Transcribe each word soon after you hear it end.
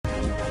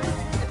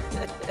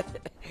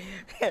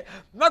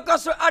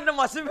Because Adam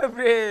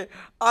Massive,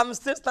 I'm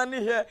still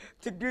standing here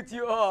to greet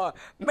you all.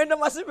 Madam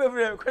Massive,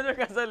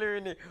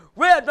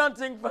 where I don't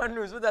think for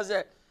news. What I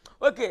say?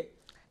 Okay,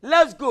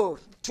 let's go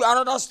to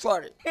another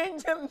story.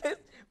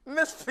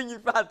 Miss Finny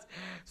Fat.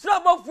 So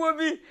about for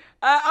me,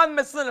 I'm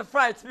missing a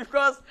fright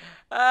because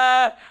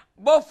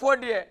both for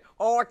the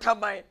or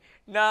Tamai.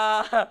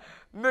 Now,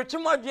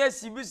 Merchant,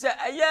 yes, you say,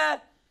 yeah,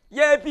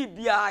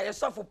 BBI, a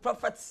sort of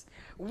prophets.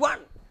 One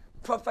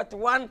prophet,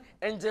 one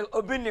angel,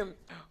 Obinim.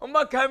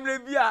 Oma camera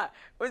bia,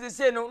 was they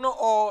say no,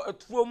 or a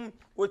room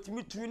with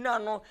me to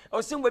nano,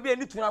 or some way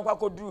any to know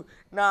could do.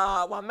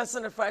 Now, one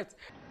messing a fight.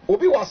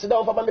 Obi was sit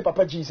down for my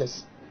Papa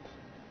Jesus.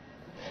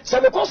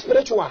 Some of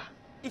spiritual.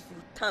 If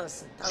you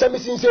dance, some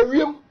is in the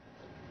room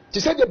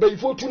to say the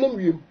before to them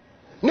room.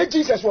 Not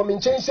Jesus will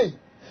maintain say.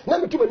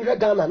 Never too many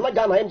Ghana, not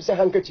Ghana, and say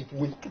handkerchief.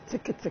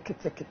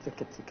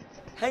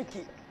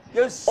 Hanky,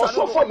 yes,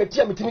 also for me,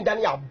 Timmy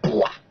Daniel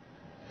Boa.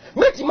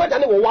 Make him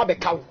Madame will wab a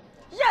cow.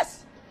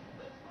 Yes,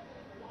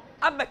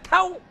 I'm a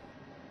cow.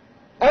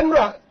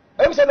 Andra,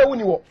 I'm saying, when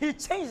you he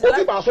changed the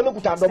life.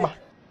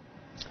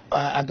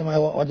 I don't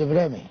know what the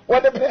blame.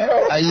 What the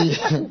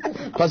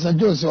Pastor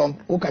Johnson,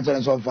 who catch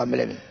us on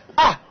family.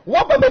 Ah,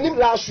 what about my name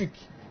last week?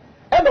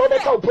 And all the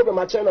cow program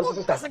my channel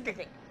sister.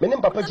 My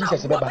name Papa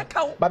Jesus,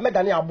 but me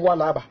Daniel Boa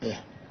Naba.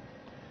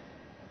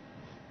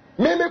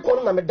 Me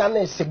call me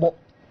Daniel Sebo,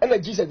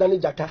 and Jesus Daniel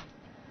Jaka.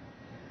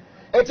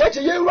 It's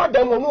actually you rather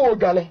than no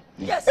Gane.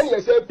 Yes, and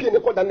you say,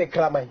 Pinnacle than a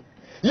cramine.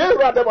 You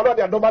rather than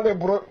the Domane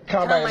broke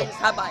cramine.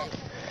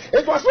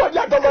 It was what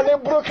you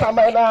Domane broke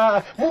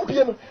cramine.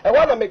 Mupian, and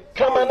one of me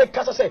cramine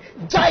Casa say,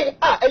 Jai,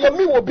 and your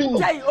me will be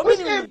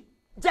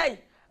Jai.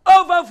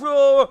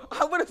 Overflow,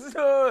 I want to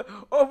say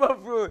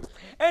overflow.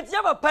 And you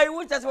have a pie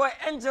which is why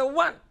angel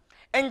one,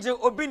 angel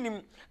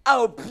Obinim,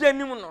 our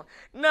pianino.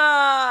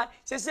 Nah,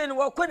 she said,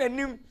 what could a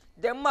name,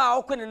 the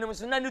ma, couldn't know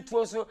so none to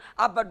also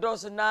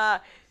abados na.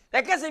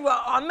 Like I said, you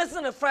are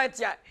missing a fright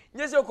yet.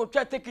 Yes, you could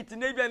try to take it to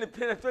Navy and the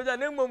penetration.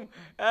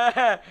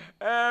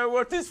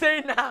 What you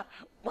say now?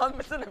 I'm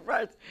missing a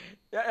fright.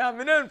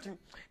 I'm in to.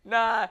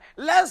 Now,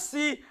 let's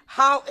see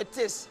how it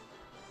is.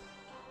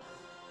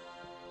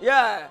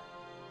 Yeah.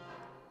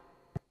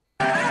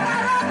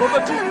 Over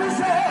to you.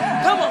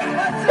 Come on.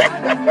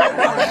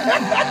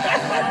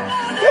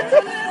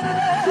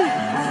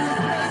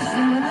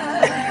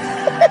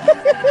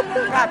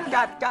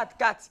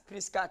 Cut.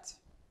 Please cut.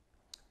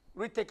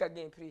 Retake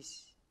again,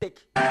 please. Take.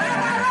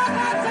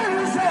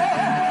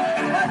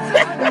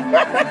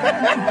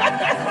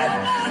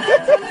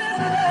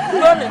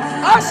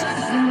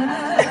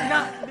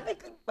 Now,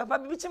 Papa,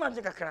 be chima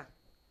kakra.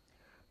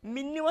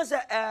 Mini was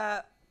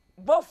a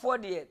both for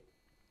the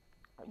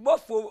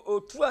both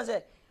for 2 as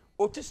a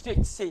or 2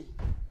 states say.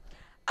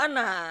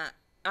 Anna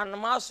and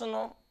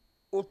Marsono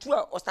or 2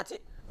 or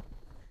started.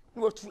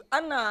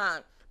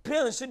 Anna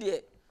pray so dear.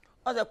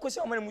 Other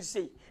question when we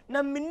say.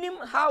 Now, minim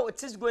how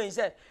it is going,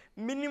 say,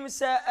 minim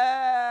say,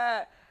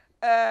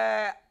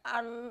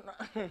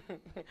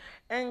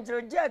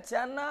 angel jet,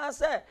 and I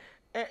say,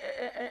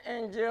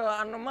 angel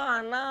and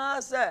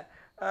man, say,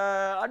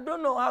 I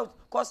don't know how,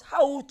 cause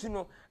how to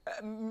know,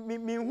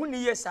 me, who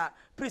yes, sir.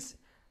 Please,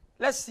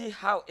 let's see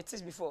how it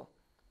is before.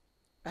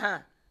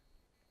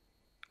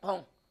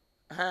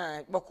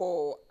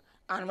 Boko,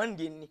 and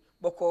Mandini,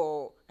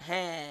 Boko,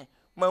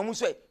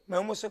 Mamuso,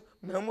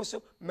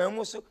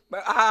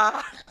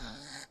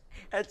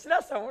 it's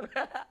not someone.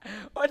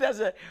 What does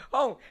it?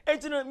 Oh,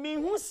 and you know me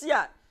who see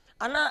and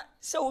I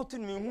so to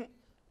me who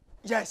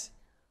yes.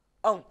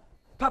 Oh,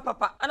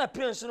 papa, and a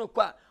prince no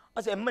qua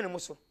as a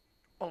minimuso.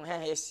 Oh,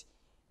 yes.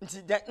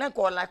 That not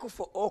call like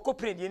for or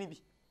cooperate the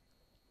enemy.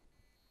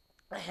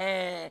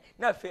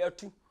 Not fair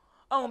too.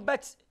 Oh,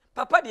 but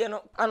papa, dear,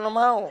 no, and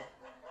no.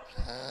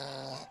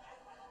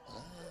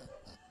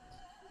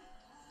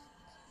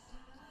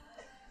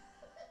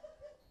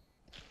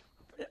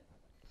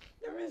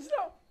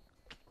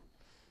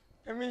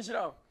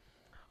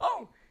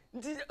 Oh,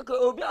 this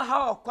Obi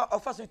how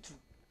of us too.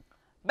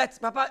 But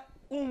Papa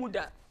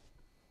Umuda.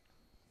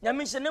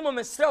 Yamisha name of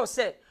myself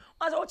say,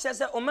 as what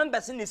says, or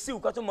members in the sea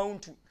got to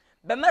mount to.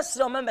 But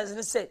master members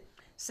in say,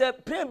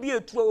 pray be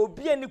a true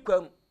be any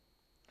quam.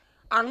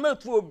 And me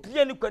to be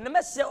any quam. The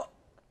messer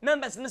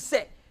members in the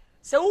say,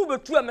 who be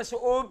true a messer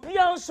or be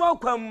on so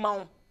quam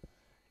mount.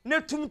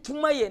 Not to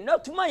my,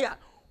 not to my.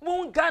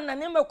 Won't can and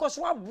never cause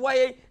one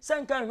boy,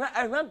 some can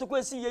I ran to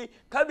go see ye,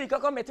 Kabi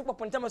come at Tipa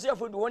Pontamas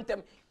for the one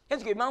time.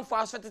 Let's get man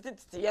fast at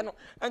Tiano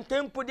and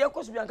tempo de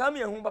Cosby and come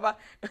here, whom Baba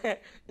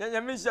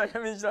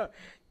Yamisha.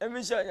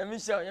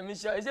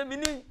 Is a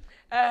meaning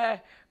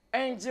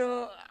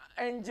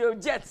angel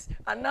jets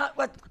and not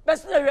what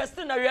best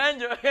resting a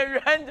angel.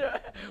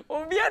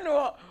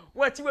 Obiano,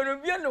 what you will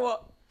be no.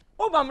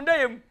 Oh, Mam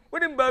Dame,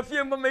 wouldn't Buffy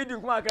and made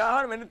you mark a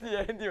harmony to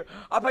you.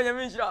 Upon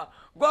Yamisha,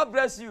 God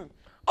bless you.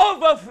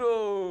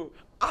 Overflow.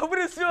 I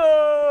would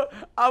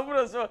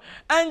so.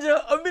 Angel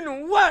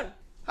Obinim one.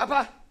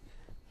 Papa.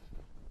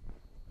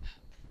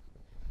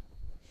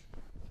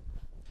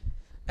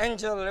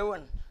 Angel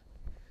one.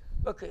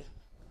 Okay.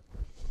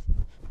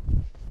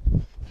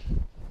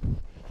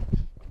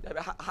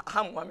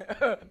 ham wa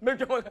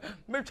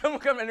me twam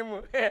kamera ni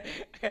mu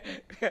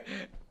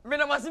me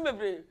na masi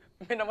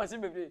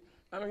bebre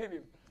am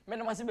hebi me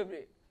na masi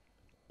bebre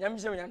yam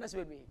je nya na se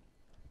bebre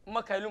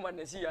maka ilu man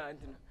na si ya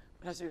antina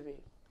na se bebre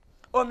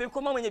oh me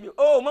ko mama nyi bi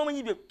oh mama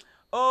nyi bi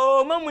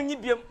oh mama nyi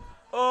bi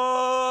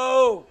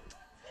oh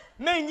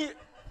me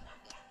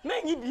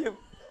nyi bi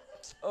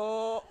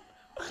oh